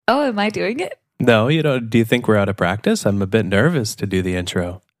Oh, am I doing it? No, you don't. Do you think we're out of practice? I'm a bit nervous to do the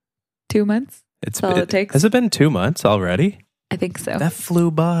intro. 2 months? It's all it takes? Has it been 2 months already? I think so. That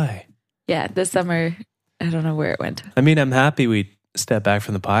flew by. Yeah, this summer, I don't know where it went. I mean, I'm happy we stepped back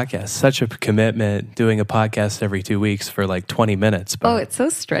from the podcast. Such a commitment, doing a podcast every 2 weeks for like 20 minutes. But Oh, it's so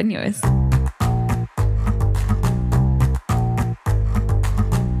strenuous.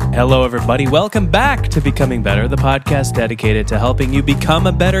 Hello, everybody. Welcome back to Becoming Better, the podcast dedicated to helping you become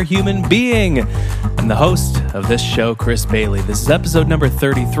a better human being. I'm the host of this show, Chris Bailey. This is episode number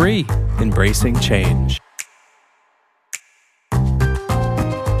 33, Embracing Change.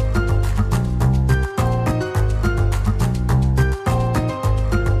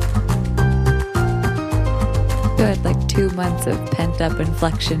 You had like 2 months of pent-up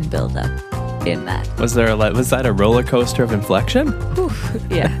inflection buildup in that. Was that a roller coaster of inflection? Whew,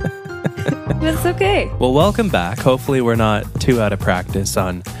 yeah. That's okay. Well, welcome back. Hopefully we're not too out of practice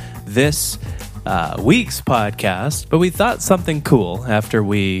on this week's podcast, but we thought something cool after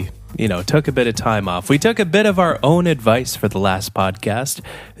we, took a bit of time off. We took a bit of our own advice for the last podcast.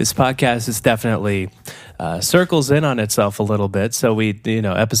 This podcast is definitely circles in on itself a little bit. So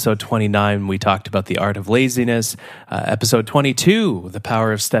episode 29, we talked about the art of laziness. Episode 22, the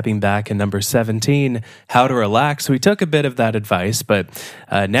power of stepping back. And number 17, how to relax. We took a bit of that advice, but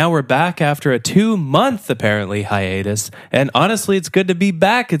now we're back after a 2-month, apparently, hiatus. And honestly, it's good to be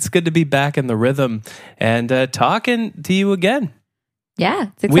back. It's good to be back in the rhythm and talking to you again. Yeah,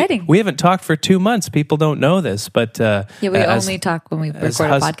 it's exciting. We haven't talked for 2 months. People don't know this, but we only talk when we record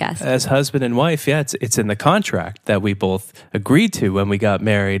a podcast. As husband and wife, it's in the contract that we both agreed to when we got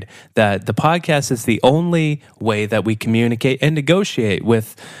married, that the podcast is the only way that we communicate and negotiate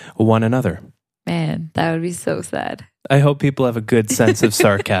with one another. Man, that would be so sad. I hope people have a good sense of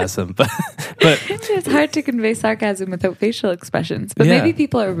sarcasm, but it's hard to convey sarcasm without facial expressions. But maybe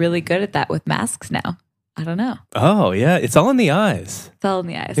people are really good at that with masks now. I don't know. Oh, yeah. It's all in the eyes. It's all in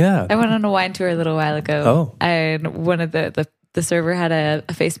the eyes. Yeah. I went on a wine tour a little while ago. Oh. And one of the server had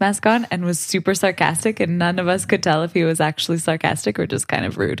a face mask on and was super sarcastic, and none of us could tell if he was actually sarcastic or just kind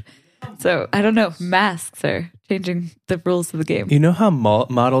of rude. So I don't know. Masks are changing the rules of the game. You know how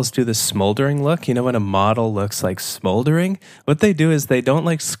models do the smoldering look? You know when a model looks like smoldering? What they do is they don't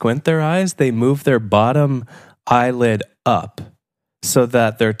like squint their eyes. They move their bottom eyelid up so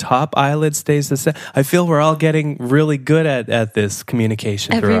that their top eyelid stays the same. I feel we're all getting really good at this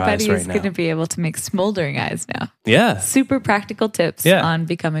communication through our eyes right now. Everybody is going to be able to make smoldering eyes now. Yeah. Super practical tips on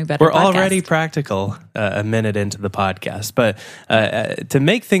becoming better. We're already practical a minute into the podcast. But to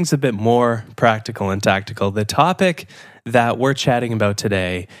make things a bit more practical and tactical, the topic that we're chatting about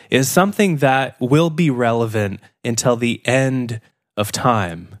today is something that will be relevant until the end of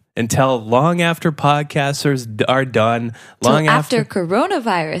time. Until long after podcasters are done, long after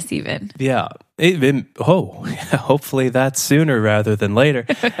coronavirus, even. Yeah. Hopefully that's sooner rather than later.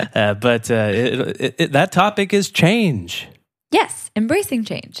 But that topic is change. Yes, embracing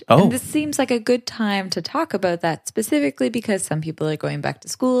change. Oh. And this seems like a good time to talk about that specifically because some people are going back to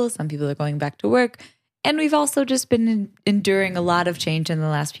school, some people are going back to work, and we've also just been enduring a lot of change in the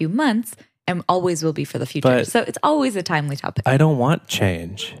last few months. And always will be for the future. But so it's always a timely topic. I don't want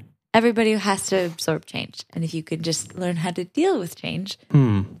change. Everybody has to absorb change. And if you can just learn how to deal with change,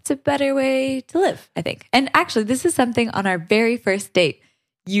 it's a better way to live, I think. And actually, this is something on our very first date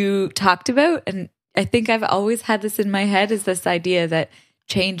you talked about. And I think I've always had this in my head, is this idea that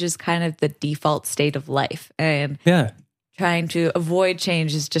change is kind of the default state of life. And trying to avoid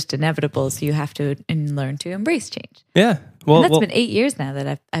change is just inevitable. So you have to learn to embrace change. Yeah. Well, and that's been 8 years now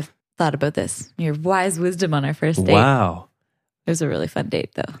that I've thought about this. Your wise wisdom on our first date. Wow. It was a really fun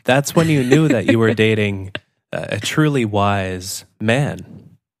date, though. That's when you knew that you were dating a truly wise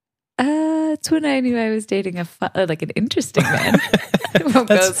man. It's when I knew I was dating an interesting man. I won't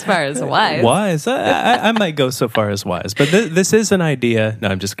go as far as wise. Wise? I might go so far as wise. But this is an idea. No,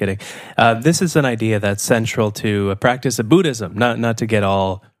 I'm just kidding. This is an idea that's central to a practice of Buddhism. Not to get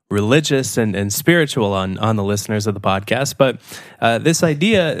all religious and spiritual on the listeners of the podcast, but this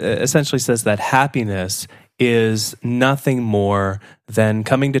idea essentially says that happiness is nothing more than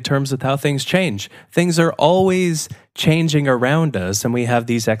coming to terms with how things change. Things are always changing around us, and we have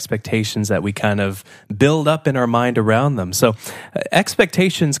these expectations that we kind of build up in our mind around them. So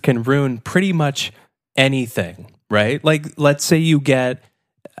expectations can ruin pretty much anything, right? Like, let's say you get,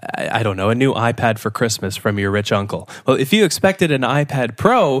 I don't know, a new iPad for Christmas from your rich uncle. Well, if you expected an iPad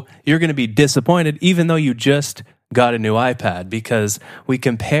Pro, you're going to be disappointed, even though you just got a new iPad, because we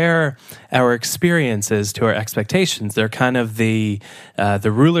compare our experiences to our expectations. They're kind of the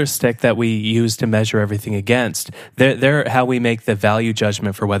ruler stick that we use to measure everything against. They're how we make the value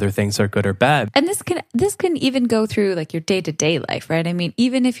judgment for whether things are good or bad. And this can even go through like your day-to-day life, right? I mean,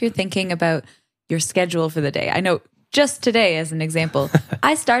 even if you're thinking about your schedule for the day. I know just today, as an example,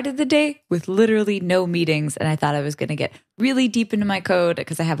 I started the day with literally no meetings, and I thought I was going to get really deep into my code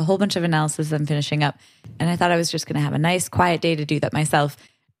because I have a whole bunch of analysis I'm finishing up, and I thought I was just going to have a nice quiet day to do that myself.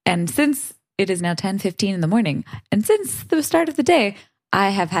 And since it is now 10:15 in the morning, and since the start of the day, I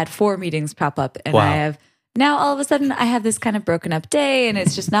have had 4 meetings pop up, and Wow. I have now all of a sudden I have this kind of broken up day, and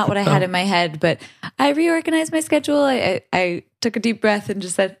it's just not what I had in my head. But I reorganized my schedule. I took a deep breath and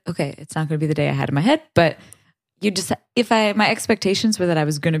just said, okay, it's not going to be the day I had in my head, but my expectations were that I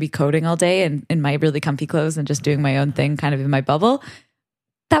was going to be coding all day and in my really comfy clothes and just doing my own thing kind of in my bubble,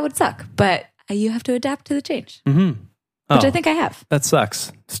 that would suck. But you have to adapt to the change, which I think I have. That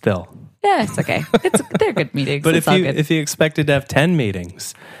sucks still. Yeah, it's okay. They're good meetings. But it's all good. if you expected to have 10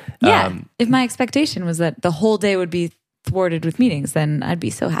 meetings. If my expectation was that the whole day would be thwarted with meetings, then I'd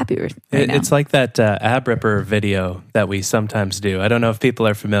be so happy right now. It's like that ab ripper video that we sometimes do. I don't know if people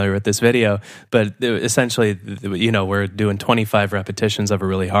are familiar with this video, but essentially, we're doing 25 repetitions of a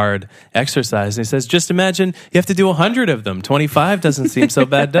really hard exercise. And he says, just imagine you have to do 100 of them. 25 doesn't seem so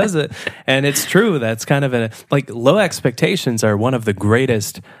bad, does it? And it's true. That's kind of low expectations are one of the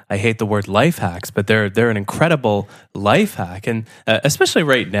greatest, I hate the word life hacks, but they're an incredible life hack. And especially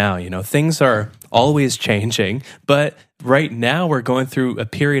right now, things are always changing, but right now we're going through a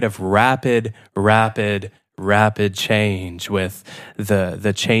period of rapid change with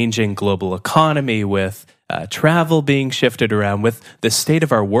the changing global economy, with travel being shifted around, with the state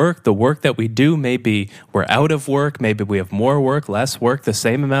of our work, the work that we do. Maybe we're out of work, maybe we have more work, less work, the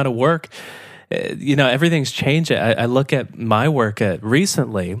same amount of work. Everything's changing. I look at my work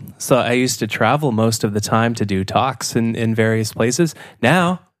recently. So I used to travel most of the time to do talks in various places.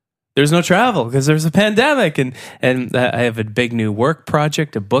 Now, there's no travel because there's a pandemic, and I have a big new work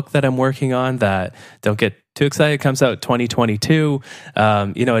project, a book that I'm working on that, don't get too excited, comes out 2022.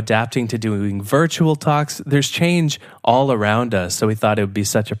 Adapting to doing virtual talks. There's change all around us, so we thought it would be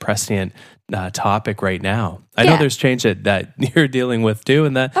such a prescient topic right now. I know there's change that you're dealing with too,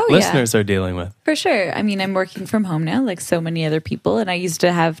 and that listeners are dealing with. For sure. I mean, I'm working from home now, like so many other people, and I used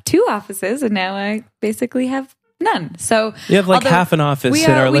to have 2 offices, and now I basically have none. So you have half an office in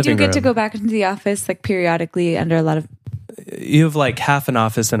our living room. We do get to go back into the office periodically under a lot of... You have half an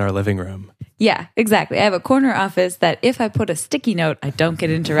office in our living room. Yeah, exactly. I have a corner office that if I put a sticky note, I don't get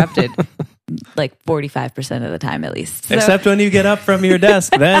interrupted 45% of the time at least. So, except when you get up from your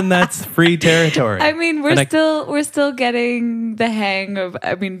desk, then that's free territory. I mean, we're still getting the hang of,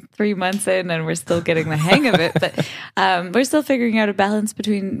 3 months in and we're still getting the hang of it, but we're still figuring out a balance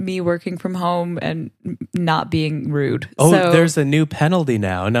between me working from home and not being rude. There's a new penalty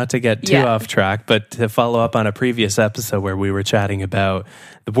now, not to get too off track, but to follow up on a previous episode where we were chatting about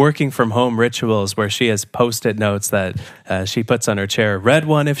the working from home rituals, where she has Post-it notes that she puts on her chair. A red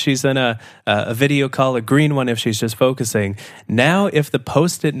one if she's in a video call, a green one if she's just focusing. Now, if the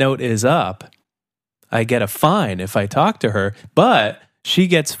Post-it note is up, I get a fine if I talk to her, but she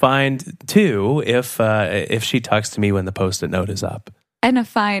gets fined too if she talks to me when the Post-it note is up. And a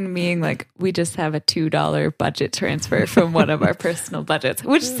fine being we just have a $2 budget transfer from one of our personal budgets,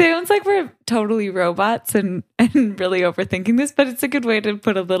 which sounds like we're totally robots and really overthinking this, but it's a good way to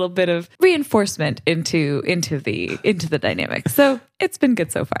put a little bit of reinforcement into the dynamic. So it's been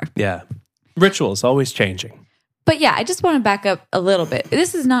good so far. Yeah. Rituals always changing. But yeah, I just want to back up a little bit.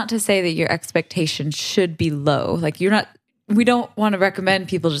 This is not to say that your expectations should be low. We don't want to recommend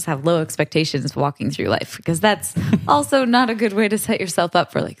people just have low expectations walking through life, because that's also not a good way to set yourself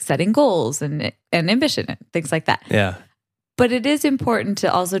up for setting goals and ambition and things like that. Yeah. But it is important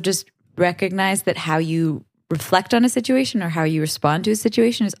to also just recognize that how you reflect on a situation or how you respond to a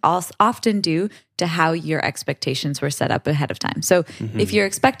situation is also often due to how your expectations were set up ahead of time. So if you're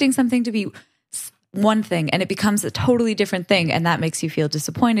expecting something to be one thing and it becomes a totally different thing, and that makes you feel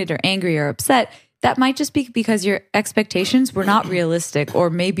disappointed or angry or upset, that might just be because your expectations were not realistic, or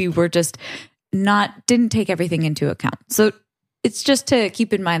maybe were just didn't take everything into account. So it's just to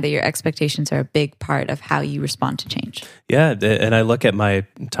keep in mind that your expectations are a big part of how you respond to change. Yeah. And I look at my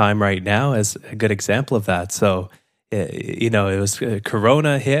time right now as a good example of that. So, it was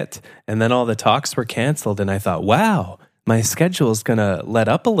Corona hit, and then all the talks were canceled. And I thought, wow, my schedule is going to let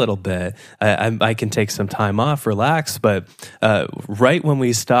up a little bit. I can take some time off, relax. But right when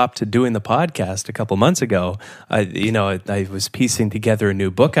we stopped doing the podcast a couple months ago, I was piecing together a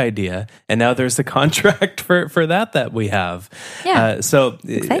new book idea, and now there's a contract for that we have. Yeah, so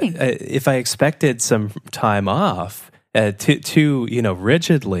exciting. If I expected some time off, too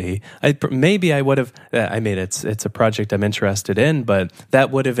rigidly, I would have. It's a project I'm interested in, but that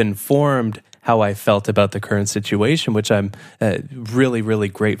would have informed how I felt about the current situation, which I'm really, really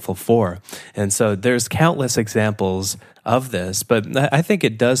grateful for. And so there's countless examples of this, but I think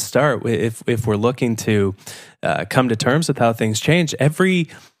it does start if we're looking to come to terms with how things change. Every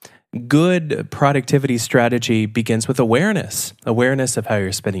good productivity strategy begins with awareness of how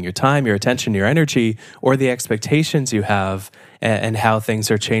you're spending your time, your attention, your energy, or the expectations you have and how things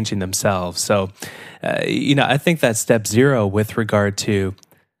are changing themselves. So, I think that's step 0 with regard to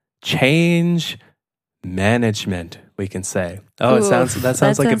change management, we can say. That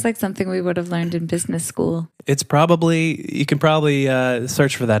sounds like something we would have learned in business school. You can probably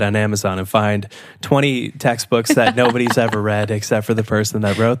search for that on Amazon and find 20 textbooks that nobody's ever read except for the person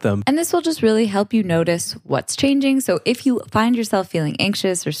that wrote them. And this will just really help you notice what's changing. So if you find yourself feeling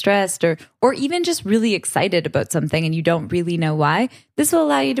anxious or stressed or even just really excited about something and you don't really know why, this will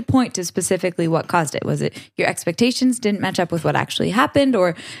allow you to point to specifically what caused it. Was it your expectations didn't match up with what actually happened,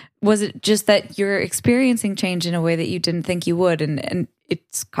 or was it just that you're experiencing change in a way that you didn't think you would, and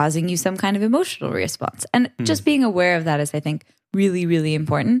it's causing you some kind of emotional response? And just being aware of that is, I think, really, really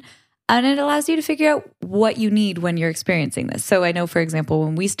important. And it allows you to figure out what you need when you're experiencing this. So I know, for example,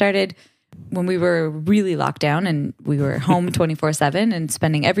 when we were really locked down and we were home 24/7 and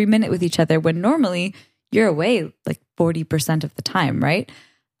spending every minute with each other, when normally you're away like 40% of the time, right?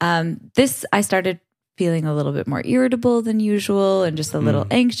 I started feeling a little bit more irritable than usual and just a little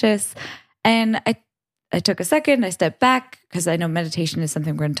anxious. And I took a second, I stepped back, because I know meditation is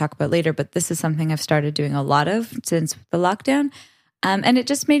something we're going to talk about later, but this is something I've started doing a lot of since the lockdown. And it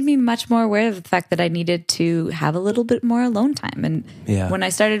just made me much more aware of the fact that I needed to have a little bit more alone time. And when I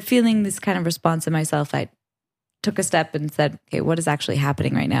started feeling this kind of response in myself, I took a step and said, okay, what is actually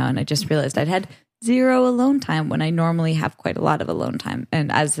happening right now? And I just realized I'd had 0 alone time when I normally have quite a lot of alone time.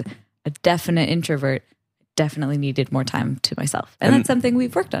 And as a definite introvert, definitely needed more time to myself. And that's something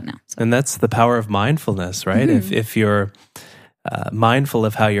we've worked on now. So. And that's the power of mindfulness, right? Mm-hmm. If you're mindful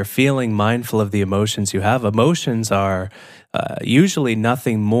of how you're feeling, mindful of the emotions you have, emotions are usually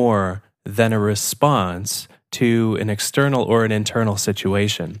nothing more than a response to an external or an internal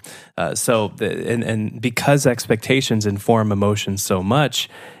situation. And because expectations inform emotions so much,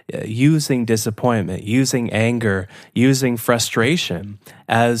 using disappointment, using anger, using frustration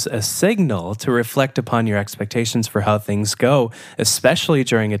as a signal to reflect upon your expectations for how things go, especially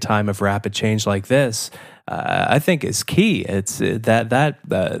during a time of rapid change like this, I think is key. It's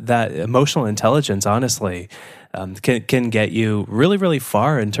that emotional intelligence, honestly, can get you really, really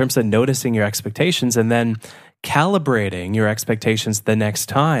far in terms of noticing your expectations and then calibrating your expectations the next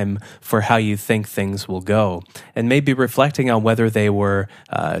time for how you think things will go, and maybe reflecting on whether they were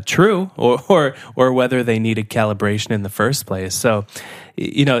true or whether they needed calibration in the first place. So,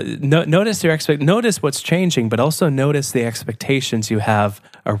 notice what's changing, but also notice the expectations you have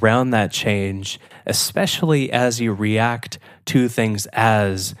around that change, especially as you react to things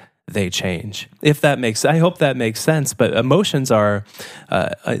as they change. I hope that makes sense. But emotions are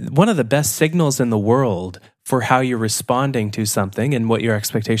one of the best signals in the world for how you're responding to something and what your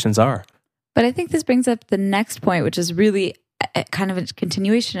expectations are. But I think this brings up the next point, which is really kind of a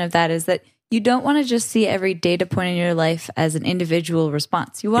continuation of that, is that you don't want to just see every data point in your life as an individual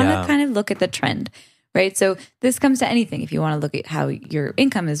response. You want to kind of look at the trend, right? So this comes to anything. If you want to look at how your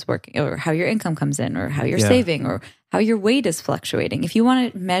income is working, or how your income comes in, or how you're saving, or how your weight is fluctuating. If you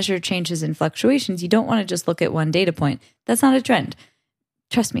want to measure changes in fluctuations, you don't want to just look at one data point. That's not a trend.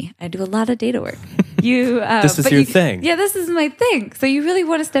 Trust me, I do a lot of data work. This is your thing. Yeah, this is my thing. So you really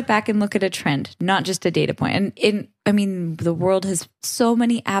want to step back and look at a trend, not just a data point. And the world has so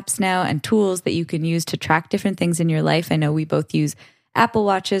many apps now and tools that you can use to track different things in your life. I know we both use Apple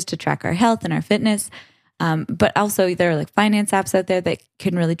Watches to track our health and our fitness. But also there are like finance apps out there that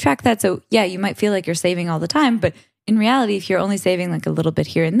can really track that. So yeah, you might feel like you're saving all the time, but in reality, if you're only saving like a little bit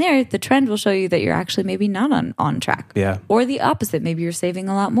here and there, the trend will show you that you're actually maybe not on track. Yeah. Or the opposite. Maybe you're saving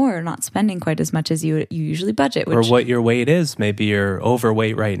a lot more or not spending quite as much as you usually budget. Or what your weight is. Maybe you're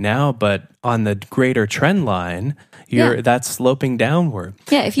overweight right now, but on the greater trend line, that's sloping downward.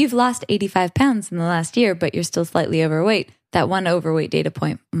 Yeah. If you've lost 85 pounds in the last year, but you're still slightly overweight, that one overweight data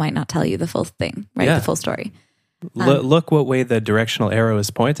point might not tell you the full thing, right? Yeah. The full story. Look what way the directional arrow is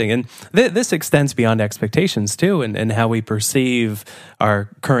pointing. And this extends beyond expectations too, and how we perceive our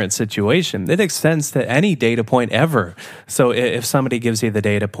current situation. It extends to any data point ever. So if somebody gives you the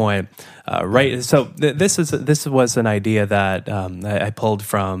data point, right? So this was an idea that I pulled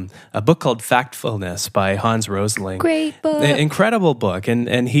from a book called Factfulness by Hans Rosling. Great book. Incredible book.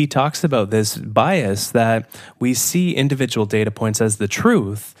 And he talks about this bias that we see individual data points as the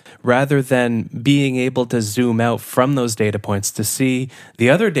truth, rather than being able to zoom out from those data points to see the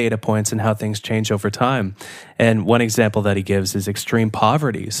other data points and how things change over time. And one example that he gives is extreme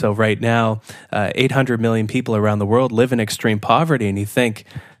poverty. So right now, 800 million people around the world live in extreme poverty, and you think,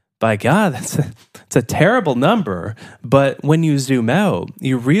 by God, it's a terrible number. But when you zoom out,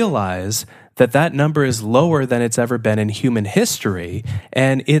 you realize that number is lower than it's ever been in human history,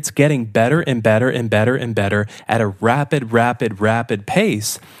 and it's getting better and better and better and better at a rapid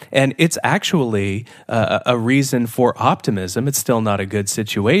pace. And it's actually a reason for optimism. It's still not a good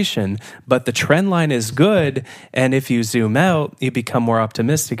situation, but the trend line is good. And if you zoom out, you become more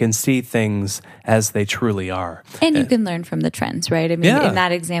optimistic and see things as they truly are. And you can learn from the trends, right? I mean, in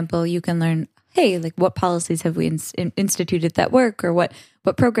that example, you can learn, hey, like what policies have we instituted that work, or what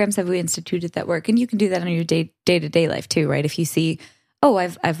programs have we instituted that work? And you can do that on your day-to-day life too, right? If you see, oh,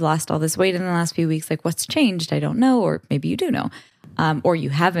 I've lost all this weight in the last few weeks, like what's changed? I don't know, or maybe you do know. Or you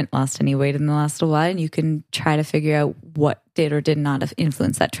haven't lost any weight in the last while, and you can try to figure out what did or did not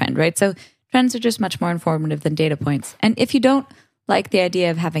influence that trend, right? So trends are just much more informative than data points. And if you don't like the idea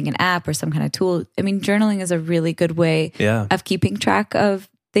of having an app or some kind of tool, I mean, journaling is a really good way of keeping track of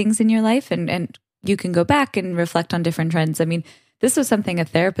things in your life, and you can go back and reflect on different trends. I mean, this was something a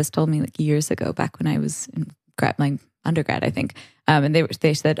therapist told me like years ago, back when I was in my undergrad, I think. And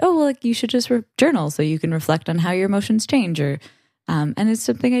they said, oh, well, like you should just journal so you can reflect on how your emotions change, or and it's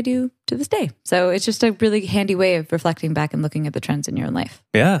something I do to this day. So it's just a really handy way of reflecting back and looking at the trends in your own life.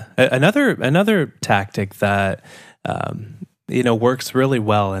 Yeah, another tactic that works really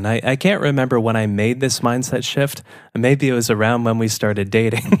well. And I can't remember when I made this mindset shift. Maybe it was around when we started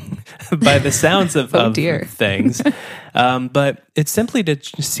dating by the sounds of, oh, of things. But it's simply to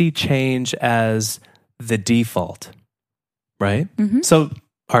see change as the default, right? Mm-hmm. So,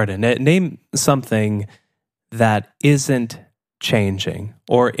 Arden, name something that isn't changing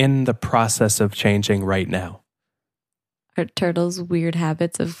or in the process of changing right now. Are turtles' weird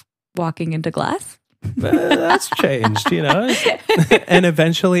habits of walking into glass? That's changed, and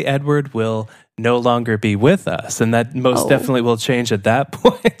eventually Edward will no longer be with us, and that most definitely will change at that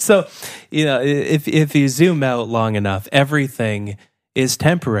point. So, if you zoom out long enough, everything is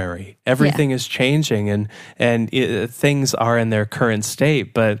temporary. Everything is changing, and things are in their current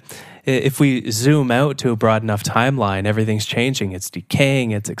state. But if we zoom out to a broad enough timeline, everything's changing. It's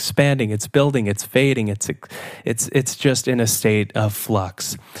decaying. It's expanding. It's building. It's fading. It's just in a state of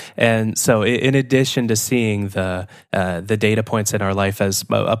flux. And so, in addition to seeing the data points in our life as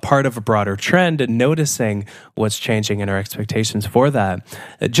a part of a broader trend and noticing what's changing in our expectations for that,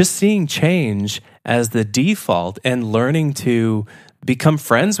 just seeing change as the default and learning to become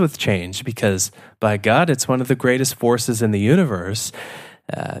friends with change, because by God, it's one of the greatest forces in the universe.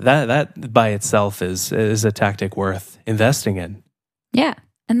 That by itself is a tactic worth investing in. Yeah.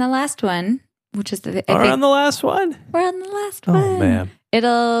 And the last one, which is We're on the last one? We're on the last one. Oh, man.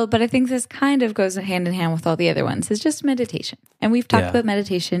 But I think this kind of goes hand in hand with all the other ones. It's just meditation. And we've talked about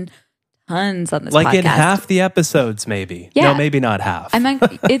meditation tons on this podcast. Like in half the episodes, maybe. Yeah. No, maybe not half.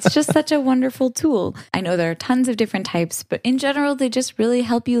 It's just such a wonderful tool. I know there are tons of different types, but in general, they just really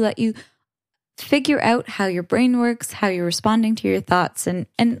help you, let you figure out how your brain works, how you're responding to your thoughts, and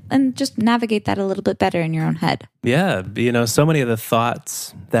just navigate that a little bit better in your own head. Yeah, so many of the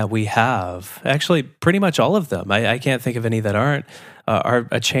thoughts that we have, actually pretty much all of them, I can't think of any that aren't, are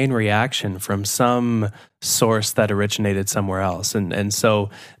a chain reaction from some source that originated somewhere else. And so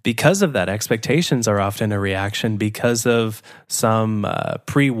because of that, expectations are often a reaction because of some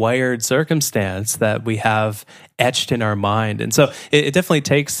pre-wired circumstance that we have etched in our mind. And so it definitely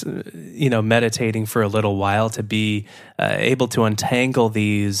takes, meditating for a little while to be able to untangle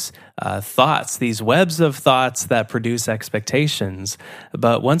these thoughts, these webs of thoughts that produce expectations.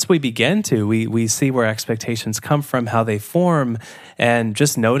 But once we begin to, we see where expectations come from, how they form, and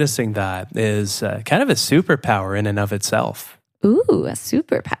just noticing that is kind of a superpower in and of itself. Ooh, a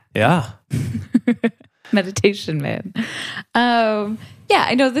superpower. Yeah. Meditation, man. Yeah,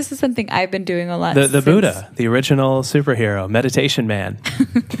 I know this is something I've been doing a lot. The Buddha, the original superhero, meditation man.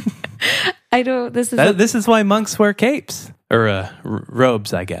 I know this is why monks wear capes or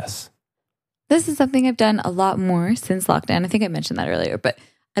robes, I guess. This is something I've done a lot more since lockdown. I think I mentioned that earlier, but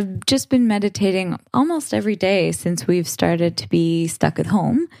I've just been meditating almost every day since we've started to be stuck at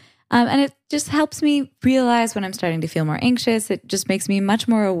home. And it just helps me realize when I'm starting to feel more anxious. It just makes me much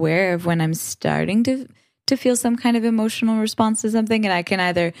more aware of when I'm starting to feel some kind of emotional response to something. And I can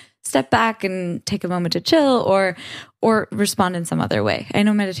either step back and take a moment to chill or respond in some other way. I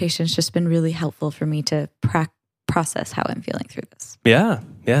know meditation's just been really helpful for me to process how I'm feeling through this. Yeah.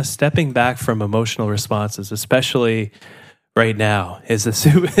 Stepping back from emotional responses, especially right now, is a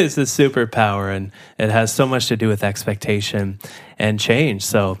superpower, and it has so much to do with expectation and change.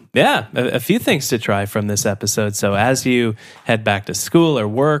 So yeah, a few things to try from this episode. So as you head back to school or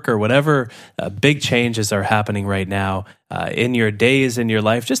work or whatever big changes are happening right now in your days, in your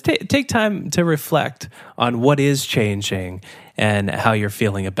life, just take time to reflect on what is changing and how you're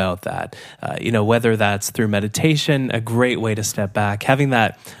feeling about that. Whether that's through meditation, a great way to step back, having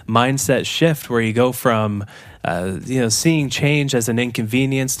that mindset shift where you go from seeing change as an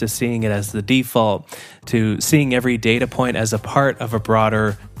inconvenience to seeing it as the default, to seeing every data point as a part of a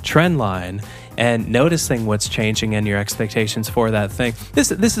broader trend line and noticing what's changing and your expectations for that thing.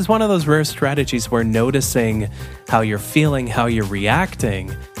 This is one of those rare strategies where noticing how you're feeling, how you're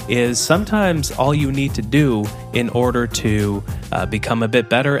reacting is sometimes all you need to do in order to become a bit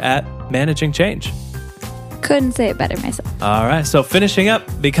better at managing change. Couldn't say it better myself. All right, so finishing up,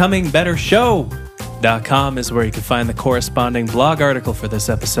 becomingbettershow.com is where you can find the corresponding blog article for this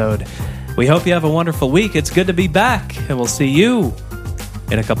episode. We hope you have a wonderful week. It's good to be back, and we'll see you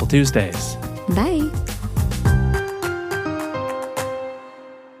in a couple Tuesdays. Bye.